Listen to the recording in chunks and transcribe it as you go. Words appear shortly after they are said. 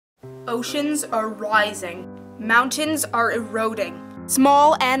Oceans are rising. Mountains are eroding.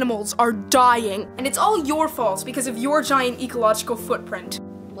 Small animals are dying. And it's all your fault because of your giant ecological footprint.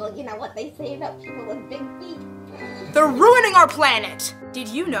 Well, you know what they say about people with big feet. They're ruining our planet! Did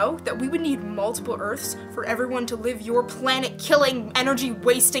you know that we would need multiple Earths for everyone to live your planet-killing,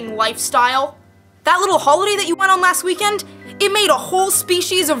 energy-wasting lifestyle? That little holiday that you went on last weekend, it made a whole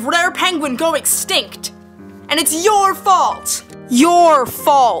species of rare penguin go extinct. And it's your fault! Your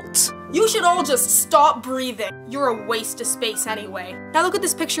fault! You should all just stop breathing. You're a waste of space anyway. Now look at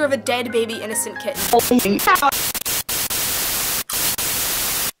this picture of a dead baby innocent kitten. Oh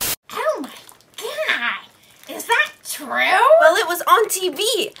my god! Is that true? Well, it was on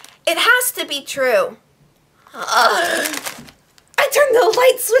TV. It has to be true. I turned the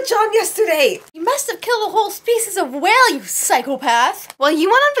light switch on yesterday. You must have killed a whole species of whale, you psychopath. Well, you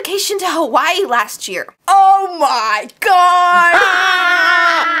went on vacation to Hawaii last year. Oh my god!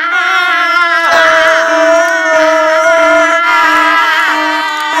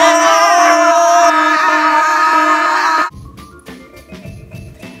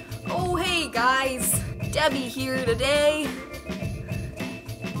 Oh hey guys, Debbie here today.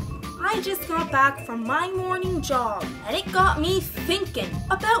 I just got back from my morning jog, and it got me thinking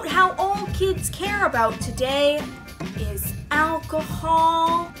about how all kids care about today is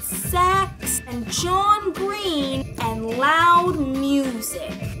alcohol, sex, and John Green, and loud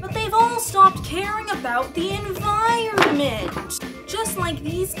music. But they've all stopped caring about the environment, just like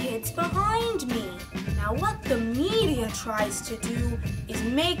these kids behind me. Now what the media tries to do is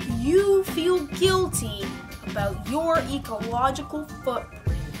make you feel guilty about your ecological footprint.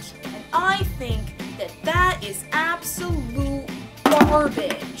 And I think that that is absolute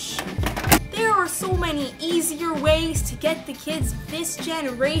garbage. There are so many easier ways to get the kids of this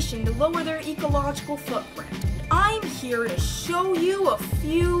generation to lower their ecological footprint. I'm here to show you a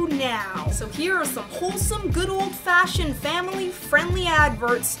few now. So here are some wholesome, good old-fashioned, family-friendly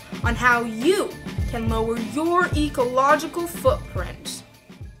adverts on how you can lower your ecological footprint.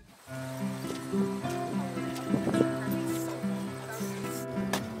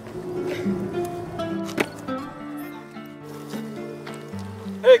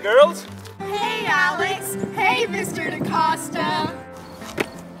 Hey girls! Hey Alex! Hey Mr. DaCosta!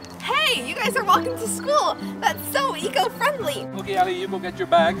 Hey, you guys are walking to school! That's so eco-friendly! Okay, Ali, you go get your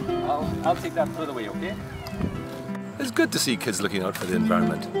bag. I'll take that further away, okay? It's good to see kids looking out for the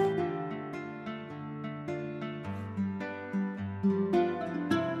environment.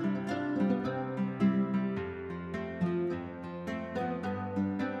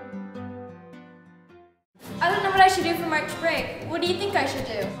 I don't know what I should do for March break. What do you think I should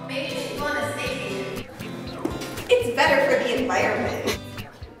do? Maybe you want to say it's better for the environment.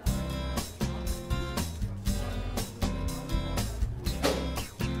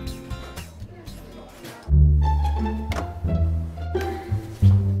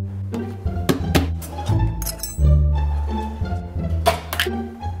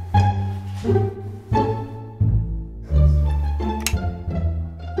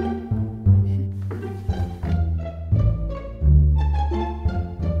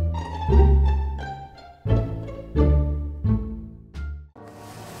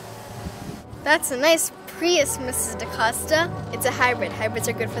 That's a nice Prius, Mrs. DaCosta. It's a hybrid. Hybrids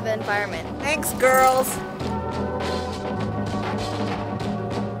are good for the environment. Thanks, girls.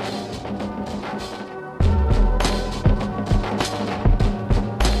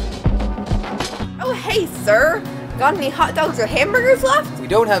 Oh, hey, sir. Got any hot dogs or hamburgers left? We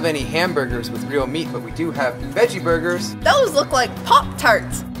don't have any hamburgers with real meat, but we do have veggie burgers. Those look like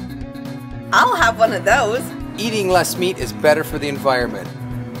Pop-Tarts. I'll have one of those. Eating less meat is better for the environment.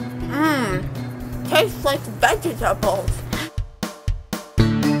 Tastes like vegetables.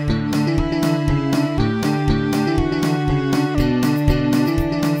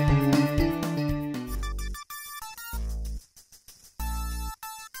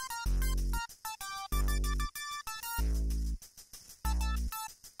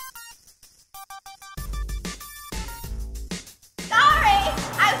 Sorry!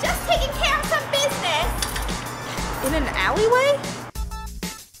 I was just taking care of some business! In an alleyway?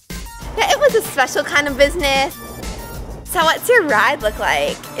 Yeah, it was a special kind of business. So what's your ride look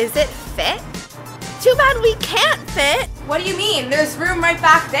like? Is it fit? Too bad we can't fit. What do you mean? There's room right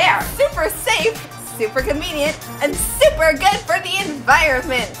back there. Super safe, super convenient, and super good for the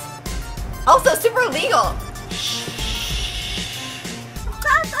environment. Also super legal.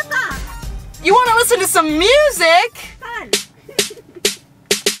 You want to listen to some music? Fun.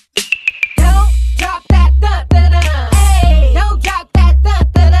 Don't drop that da-da-da-da. Hey, don't drop that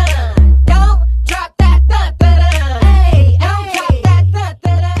da-da-da-da. Don't drop that da-da-da-da. Hey, don't drop that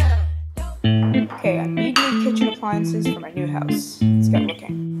da-da-da-da. appliances for my new house. Let's get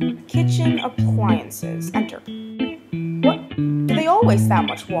looking. Kitchen appliances. Enter. What? Do they all waste that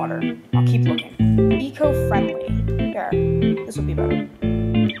much water? I'll keep looking. Eco-friendly. There. This will be better.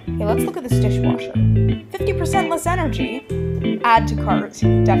 Okay, let's look at this dishwasher. 50% less energy. Add to cart.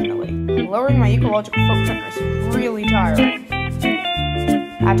 Definitely. Lowering my ecological footprint is really tiring.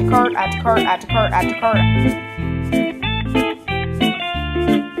 Add to cart, add to cart, add to cart, add to cart.